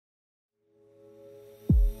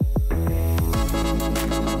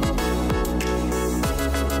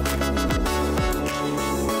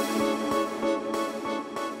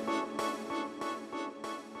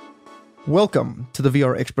Welcome to the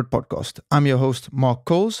VR Expert Podcast. I'm your host, Mark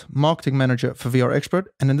Coles, Marketing Manager for VR Expert.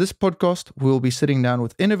 And in this podcast, we will be sitting down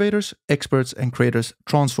with innovators, experts, and creators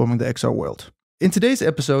transforming the XR world. In today's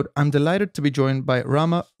episode, I'm delighted to be joined by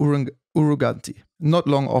Rama Oruganti, not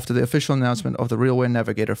long after the official announcement of the RealWear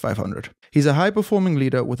Navigator 500. He's a high-performing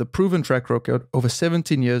leader with a proven track record over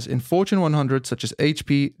 17 years in Fortune 100 such as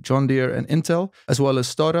HP, John Deere, and Intel, as well as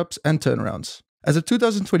startups and turnarounds. As of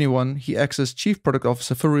 2021, he acts as Chief Product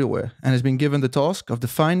Officer for RealWear and has been given the task of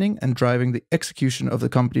defining and driving the execution of the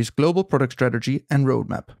company's global product strategy and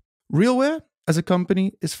roadmap. RealWear, as a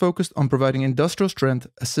company, is focused on providing industrial-strength,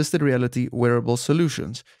 assisted reality wearable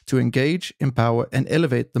solutions to engage, empower, and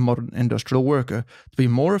elevate the modern industrial worker to be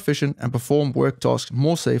more efficient and perform work tasks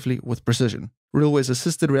more safely with precision. RealWear's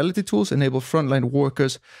assisted reality tools enable frontline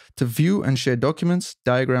workers to view and share documents,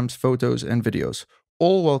 diagrams, photos, and videos,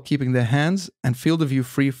 all while keeping their hands and field of view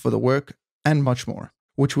free for the work and much more,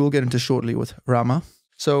 which we'll get into shortly with Rama.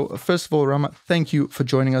 So first of all, Rama, thank you for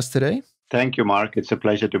joining us today. Thank you, Mark. It's a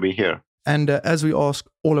pleasure to be here. And as we ask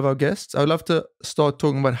all of our guests, I would love to start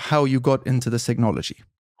talking about how you got into this technology.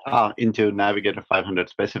 Into Navigator 500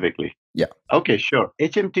 specifically. Yeah. Okay, sure.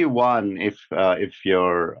 HMT1, if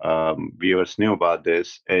your viewers knew about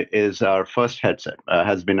this, is our first headset.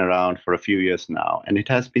 Has been around for a few years now, and it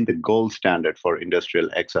has been the gold standard for industrial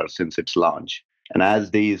XR since its launch. And as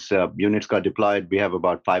these units got deployed, we have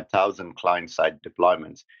about 5,000 client-side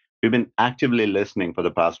deployments. We've been actively listening for the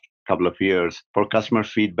past couple of years for customer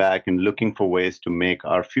feedback and looking for ways to make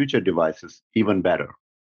our future devices even better.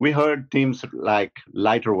 We heard themes like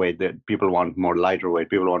lighter weight, that people want more lighter weight,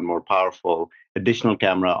 people want more powerful, additional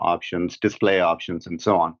camera options, display options, and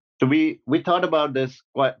so on. So we thought about this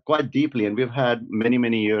quite deeply, and we've had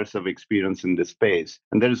many years of experience in this space.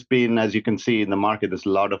 And there's been, as you can see in the market, there's a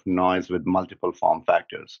lot of noise with multiple form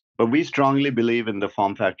factors. But we strongly believe in the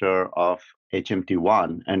form factor of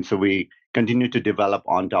HMT1, and so we continue to develop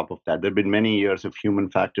on top of that. There have been many years of human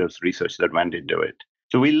factors research that went into it.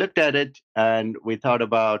 So we looked at it and we thought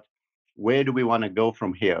about where do we want to go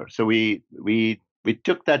from here. So we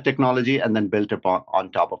took that technology and then built upon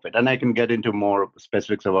on top of it. And I can get into more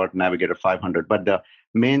specifics about Navigator 500. But the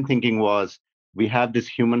main thinking was we have this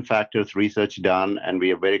human factors research done, and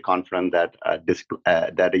we are very confident that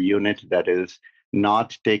that a unit that is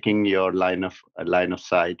not taking your line of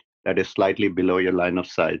sight, that is slightly below your line of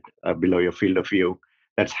sight, below your field of view,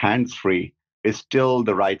 that's hands-free, is still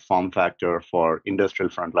the right form factor for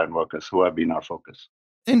industrial frontline workers who have been our focus.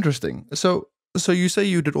 Interesting. So you say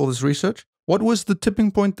you did all this research. What was the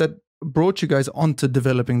tipping point that brought you guys onto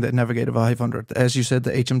developing the Navigator 500? As you said,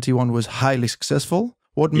 the HMT1 was highly successful.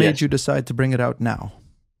 What made you decide to bring it out now?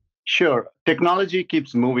 Sure. Technology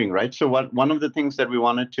keeps moving, right? So one of the things that we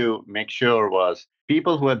wanted to make sure was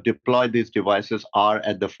people who have deployed these devices are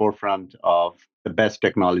at the forefront of the best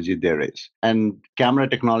technology there is. And camera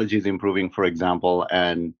technology is improving, for example,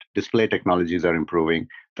 and display technologies are improving.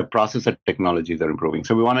 The processor technologies are improving.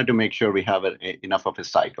 So we wanted to make sure we have enough of a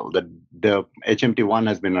cycle. The HMT1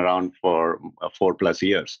 has been around for 4+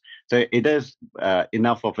 years. So it is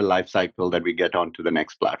enough of a life cycle that we get on to the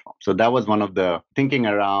next platform. So that was one of the thinking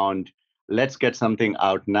around, let's get something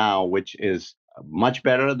out now, which is much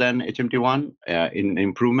better than HMT1 in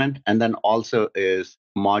improvement, and then also is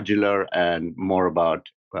modular and more about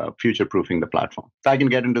future-proofing the platform. So I can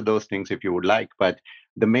get into those things if you would like, but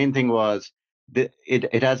the main thing was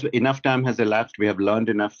it has enough time has elapsed. We have learned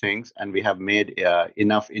enough things, and we have made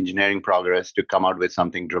enough engineering progress to come out with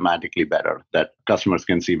something dramatically better that customers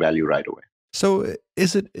can see value right away. So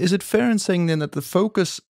is it fair in saying then that the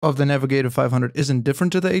focus of the Navigator 500 isn't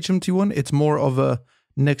different to the HMT1? It's more of a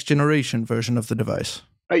next generation version of the device?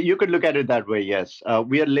 You could look at it that way, yes.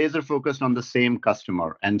 We are laser focused on the same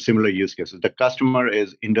customer and similar use cases. The customer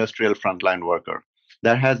is industrial frontline worker.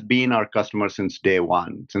 That has been our customer since day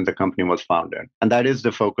one, since the company was founded. And that is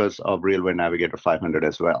the focus of RealWear Navigator 500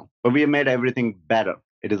 as well. But we have made everything better.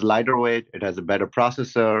 It is lighter weight, it has a better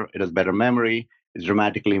processor, it has better memory, it's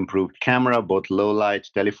dramatically improved camera, both low light,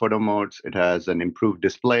 telephoto modes. It has an improved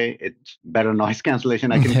display. It's better noise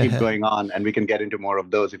cancellation. I can keep going on, and we can get into more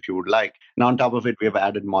of those if you would like. And on top of it, we have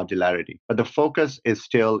added modularity. But the focus is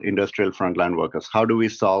still industrial frontline workers. How do we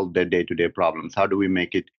solve their day-to-day problems? How do we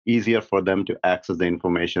make it easier for them to access the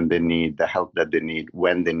information they need, the help that they need,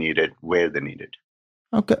 when they need it, where they need it?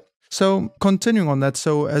 Okay. So continuing on that,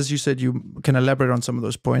 so as you said, you can elaborate on some of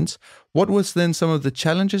those points. What was then some of the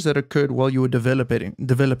challenges that occurred while you were developing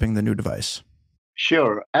the new device?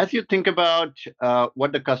 Sure. As you think about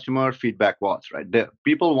what the customer feedback was, right? The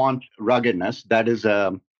people want ruggedness. That is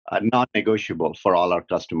a non-negotiable for all our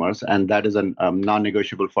customers, and that is a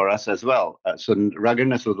non-negotiable for us as well. So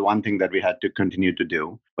ruggedness was one thing that we had to continue to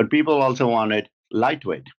do, but people also wanted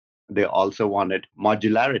lightweight. They also wanted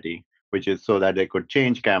modularity, which is so that they could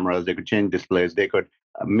change cameras, they could change displays, they could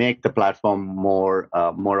make the platform more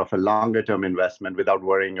of a longer term investment without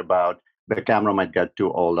worrying about the camera might get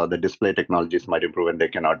too old or the display technologies might improve and they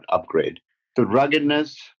cannot upgrade. So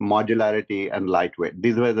ruggedness, modularity, and lightweight.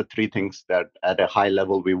 These were the three things that at a high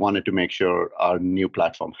level we wanted to make sure our new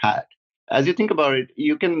platform had. As you think about it,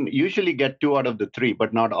 you can usually get two out of the three,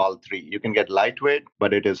 but not all three. You can get lightweight,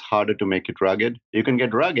 but it is harder to make it rugged. You can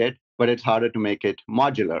get rugged, but it's harder to make it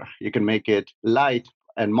modular. You can make it light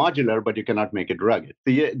and modular, but you cannot make it rugged.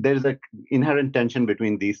 So there's an inherent tension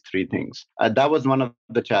between these three things. That was one of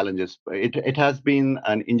the challenges. It has been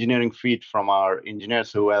an engineering feat from our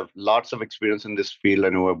engineers who have lots of experience in this field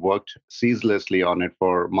and who have worked ceaselessly on it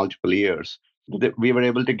for multiple years. We were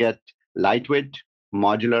able to get lightweight,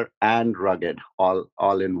 modular, and rugged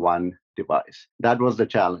all in one device. That was the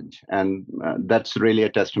challenge. And that's really a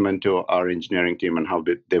testament to our engineering team and how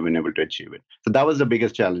they've been able to achieve it. So that was the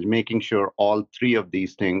biggest challenge, making sure all three of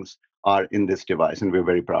these things are in this device. And we're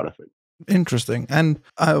very proud of it. Interesting. And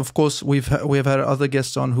of course, we've had other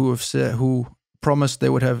guests on who promised they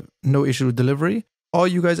would have no issue with delivery. Are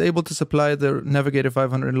you guys able to supply the Navigator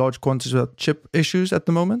 500 in large quantities without chip issues at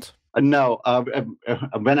the moment? No.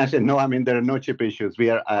 When I say no, I mean there are no chip issues. We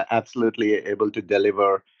are absolutely able to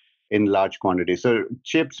deliver in large quantities. So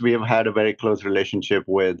chips, we have had a very close relationship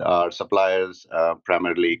with our suppliers,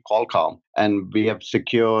 primarily Qualcomm, and we have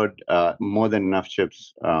secured more than enough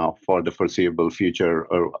chips for the foreseeable future,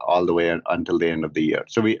 or all the way until the end of the year.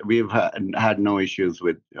 So we've had no issues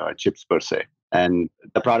with chips per se, and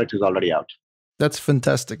the product is already out. That's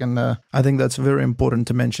fantastic. And I think that's very important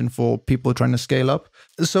to mention for people trying to scale up.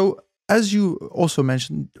 So as you also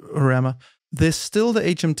mentioned, Rama, there's still the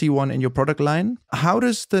HMT1 in your product line. How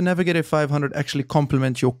does the Navigator 500 actually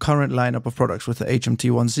complement your current lineup of products with the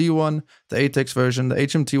HMT1Z1, the 8X version, the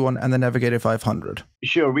HMT1, and the Navigator 500?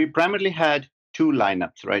 Sure. We primarily had two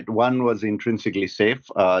lineups, right? One was intrinsically safe.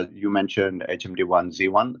 You mentioned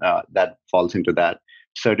HMT1Z1. That falls into that.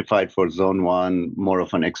 Certified for zone 1, more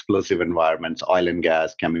of an explosive environments, oil and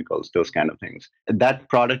gas, chemicals, those kind of things. That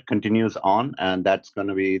product continues on, and that's going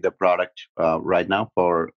to be the product right now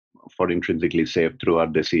for intrinsically safe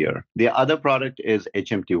throughout this year. The other product is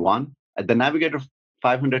HMT1. The Navigator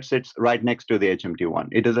 500 sits right next to the HMT1.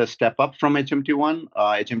 It is a step up from HMT1.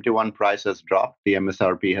 HMT1 price has dropped. The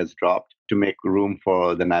MSRP has dropped to make room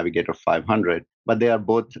for the Navigator 500. But they are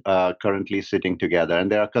both currently sitting together.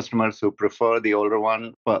 And there are customers who prefer the older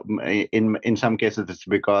one. But in some cases, it's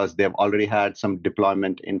because they've already had some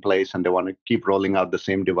deployment in place and they want to keep rolling out the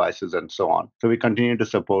same devices and so on. So we continue to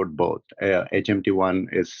support both. HMT1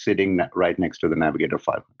 is sitting right next to the Navigator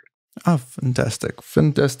 500. Oh, fantastic.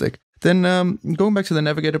 Fantastic. Then going back to the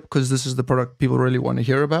Navigator, because this is the product people really want to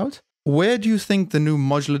hear about, where do you think the new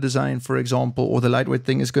modular design, for example, or the lightweight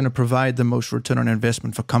thing is going to provide the most return on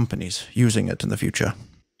investment for companies using it in the future?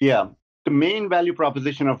 Yeah. The main value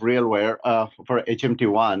proposition of RealWear for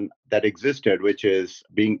HMT1 that existed, which is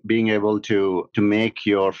being able to make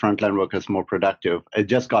your frontline workers more productive, it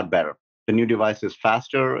just got better. The new device is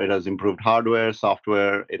faster. It has improved hardware,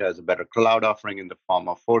 software. It has a better cloud offering in the form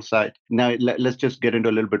of Foresight. Now, let's just get into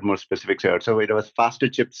a little bit more specifics here. So it was faster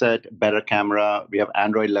chipset, better camera. We have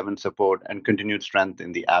Android 11 support and continued strength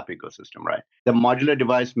in the app ecosystem, right? The modular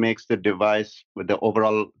device makes the device with the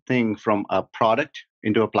overall thing from a product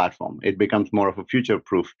into a platform. It becomes more of a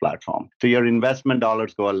future-proof platform. So your investment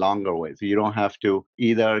dollars go a longer way. So you don't have to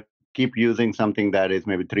either keep using something that is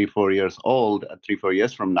maybe 3-4 years old 3-4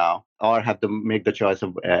 years from now, or have to make the choice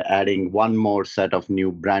of adding one more set of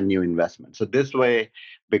brand new investments. So this way,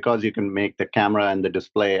 because you can make the camera and the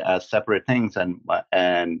display as separate things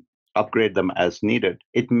and upgrade them as needed,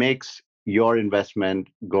 it makes your investment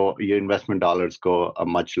dollars go a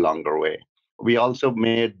much longer way. We also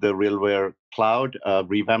made the RealWear Cloud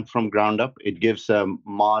revamped from ground up. It gives a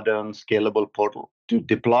modern, scalable portal to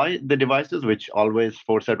deploy the devices, which always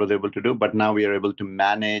Foresight was able to do. But now we are able to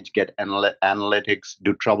manage, get analytics,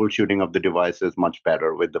 do troubleshooting of the devices much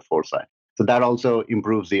better with the Foresight. So that also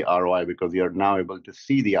improves the ROI because you're now able to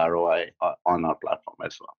see the ROI on our platform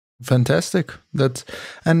as well. Fantastic.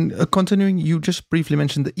 Continuing, you just briefly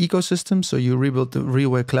mentioned the ecosystem. So you rebuilt the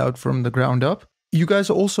RealWear Cloud from the ground up. You guys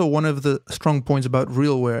also, one of the strong points about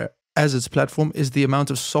RealWear as its platform is the amount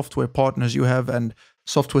of software partners you have and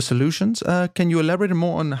software solutions. Can you elaborate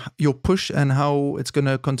more on your push and how it's going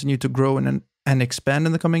to continue to grow and expand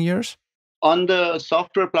in the coming years? On the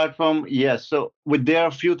software platform, yes. So there are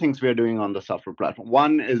a few things we are doing on the software platform.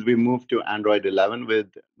 One is we moved to Android 11 with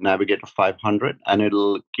Navigator 500, and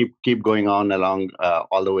it'll keep going on along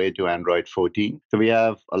all the way to Android 14. So we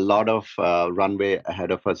have a lot of runway ahead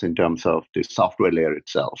of us in terms of the software layer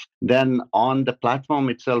itself. Then on the platform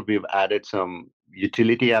itself, we've added some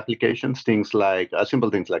utility applications, things like simple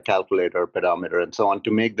things like calculator, pedometer, and so on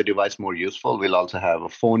to make the device more useful. We'll also have a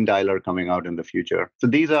phone dialer coming out in the future. So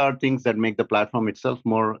these are things that make the platform itself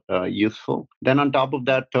more useful. Then on top of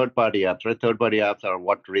that, third-party apps, right? Third-party apps are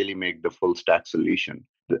what really make the full stack solution.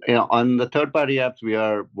 On the third-party apps, we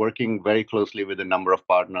are working very closely with a number of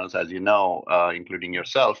partners, as you know, including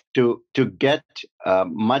yourself, to get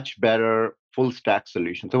much better full stack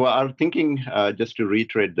solution. So our thinking, just to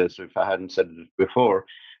reiterate this, if I hadn't said it before,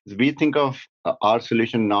 is we think of our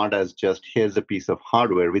solution not as just here's a piece of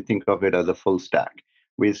hardware. We think of it as a full stack.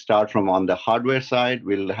 We start from on the hardware side,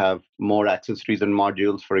 we'll have more accessories and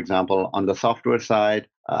modules. For example, on the software side,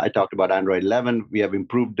 I talked about Android 11. We have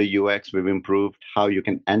improved the UX. We've improved how you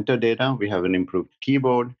can enter data. We have an improved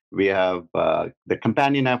keyboard. We have the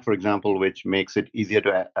companion app, for example, which makes it easier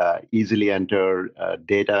to easily enter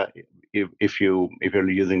data if you're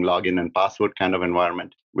using login and password kind of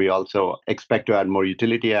environment. We also expect to add more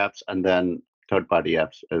utility apps and then third-party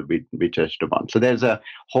apps we touched upon. So there's a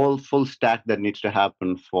whole full stack that needs to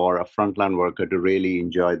happen for a frontline worker to really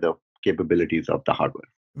enjoy the capabilities of the hardware.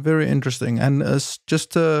 Very interesting. And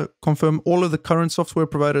just to confirm, all of the current software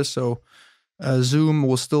providers, so Zoom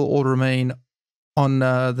will still all remain on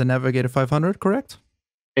the Navigator 500, correct?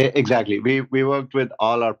 Exactly. We worked with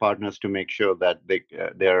all our partners to make sure that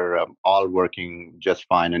they're all working just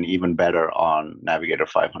fine and even better on Navigator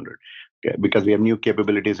 500, because we have new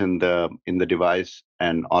capabilities in the device,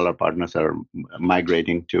 and all our partners are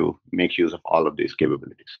migrating to make use of all of these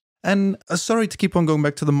capabilities. And sorry to keep on going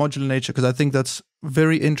back to the modular nature, because I think that's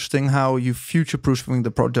very interesting how you future-proofing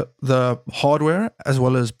the hardware, as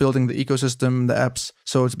well as building the ecosystem, the apps,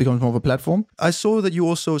 so it becomes more of a platform. I saw that you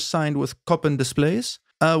also signed with Koppen Displays.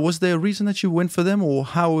 Was there a reason that you went for them, or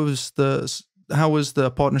how was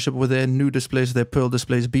the partnership with their new displays, their Pearl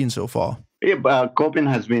displays, been so far? Yeah, Koppen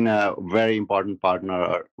has been a very important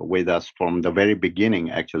partner with us from the very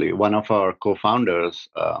beginning, actually. One of our co-founders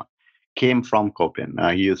came from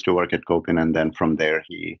Koppen. He used to work at Koppen, and then from there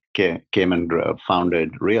he came and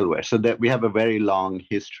founded RealWear. So that we have a very long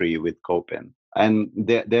history with Koppen. And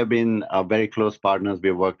they've been very close partners.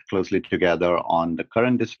 We've worked closely together on the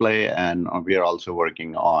current display, and we are also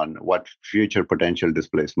working on what future potential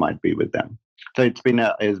displays might be with them. So it's been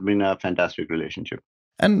a fantastic relationship.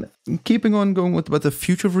 And keeping on going with about the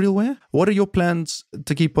future of RealWear, what are your plans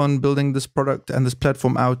to keep on building this product and this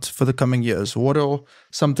platform out for the coming years? What are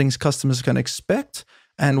some things customers can expect,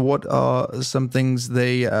 and what are some things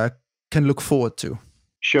they can look forward to?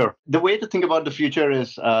 Sure. The way to think about the future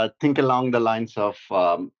is think along the lines of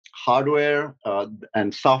hardware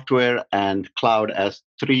and software and cloud as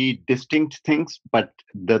three distinct things, but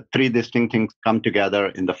the three distinct things come together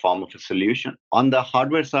in the form of a solution. On the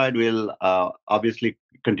hardware side, we'll obviously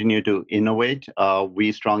continue to innovate.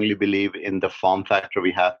 We strongly believe in the form factor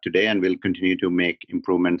we have today, and we'll continue to make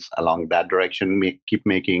improvements along that direction, keep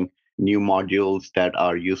making new modules that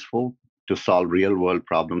are useful to solve real world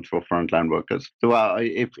problems for frontline workers. So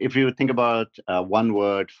if you think about one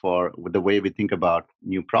word for the way we think about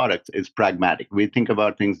new products is pragmatic. We think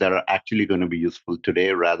about things that are actually going to be useful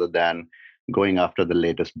today rather than going after the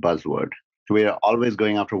latest buzzword. So we are always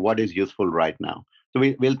going after what is useful right now.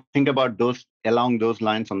 So we'll think about those along those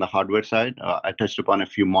lines on the hardware side. I touched upon a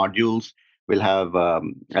few modules. We'll have,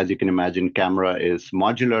 as you can imagine, camera is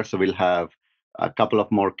modular. So we'll have a couple of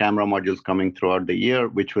more camera modules coming throughout the year,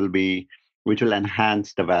 which will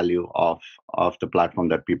enhance the value of the platform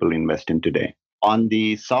that people invest in today. On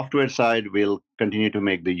the software side, we'll continue to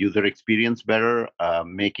make the user experience better,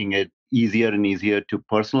 making it easier and easier to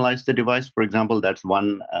personalize the device. For example, that's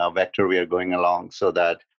one vector we are going along, so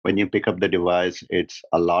that when you pick up the device, it's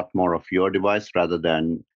a lot more of your device rather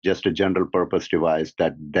than just a general purpose device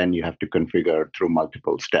that then you have to configure through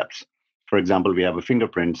multiple steps. For example, we have a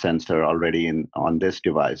fingerprint sensor already on this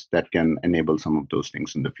device that can enable some of those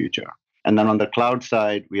things in the future. And then on the cloud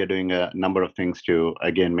side, we are doing a number of things to,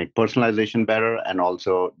 again, make personalization better, and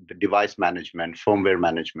also the device management, firmware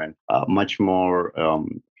management, much more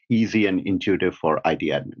easy and intuitive for IT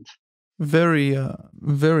admins. Very,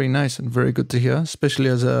 very nice and very good to hear, especially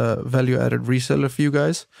as a value-added reseller for you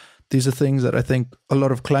guys. These are things that I think a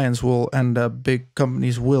lot of clients will and big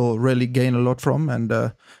companies will really gain a lot from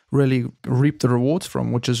and really reap the rewards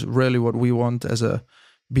from, which is really what we want as a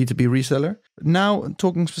B2B reseller. Now,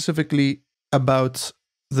 talking specifically about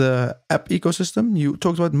the app ecosystem. You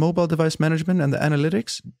talked about mobile device management and the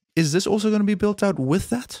analytics. Is this also going to be built out with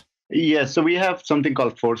that? Yes, so we have something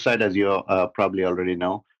called Foresight, as you probably already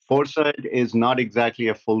know. Foresight is not exactly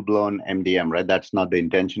a full-blown MDM, right? That's not the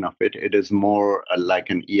intention of it. It is more like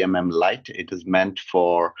an EMM light. It is meant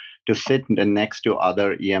to sit next to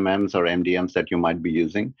other EMMs or MDMs that you might be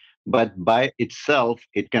using. But by itself,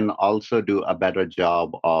 it can also do a better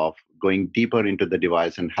job of going deeper into the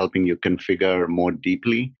device and helping you configure more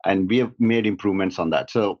deeply. And we have made improvements on that.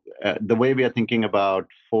 So the way we are thinking about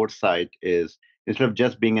Foresight is, instead of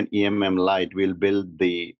just being an EMM light, we'll build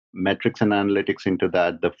the metrics and analytics into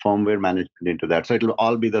that, the firmware management into that. So it'll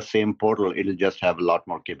all be the same portal. It'll just have a lot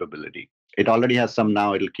more capability. It already has some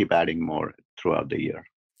now. It'll keep adding more throughout the year.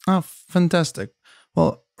 Oh, fantastic.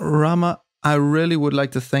 Well, Rama, I really would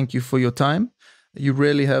like to thank you for your time. You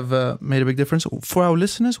really have made a big difference. For our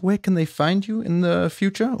listeners, where can they find you in the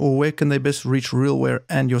future, or where can they best reach RealWear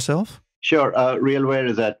and yourself? Sure. RealWear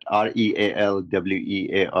is at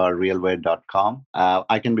RealWear, realwear.com.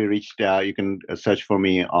 I can be reached. You can search for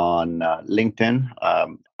me on LinkedIn,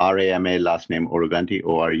 Rama, last name Oruganti,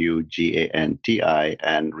 Oruganti,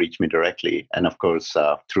 and reach me directly. And of course,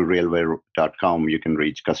 through realwear.com, you can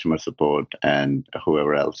reach customer support and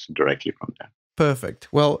whoever else directly from there. Perfect.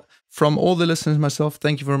 Well, from all the listeners, myself,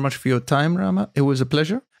 thank you very much for your time, Rama. It was a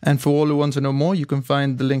pleasure. And for all who want to know more, you can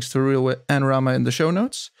find the links to RealWear and Rama in the show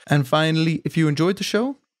notes. And finally, if you enjoyed the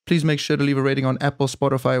show, please make sure to leave a rating on Apple,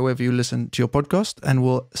 Spotify, wherever you listen to your podcast. And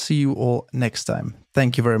we'll see you all next time.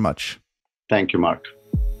 Thank you very much. Thank you, Mark.